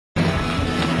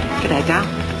G'day, Dale.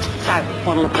 So,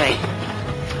 what'll it be?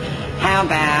 How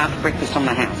about breakfast on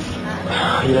the house?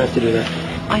 You don't have to do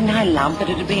that. I know, love, but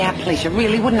it'd be our pleasure,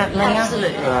 really, wouldn't it, Leah?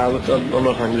 Absolutely. Look, I'm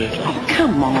not hungry. Oh,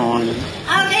 come on.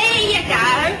 Oh, there you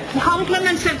go.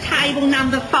 Compliments of table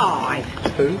number 5.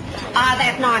 Who?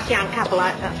 That nice young couple.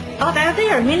 They were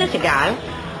there a minute ago.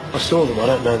 I saw them. I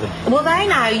don't know them. Well, they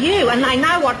know you, and they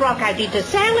know what Rocco did to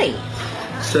Sally.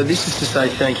 So this is to say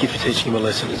thank you for teaching him a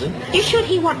lesson, is it? You should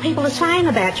hear what people are saying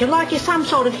about you, like you're some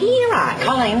sort of hero.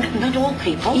 Colleen, not all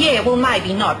people. Yeah, well,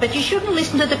 maybe not, but you shouldn't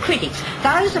listen to the critics.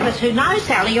 Those of us who know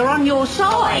Sally are on your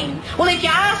side. Well, if you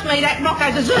ask me, that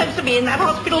Rocco deserves to be in that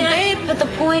hospital bed. But the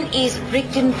point is,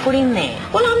 Rick didn't put him there.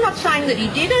 Well, I'm not saying that he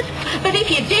did it, but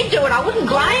if you did do it, I wouldn't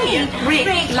blame you.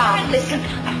 Rick, love. Listen.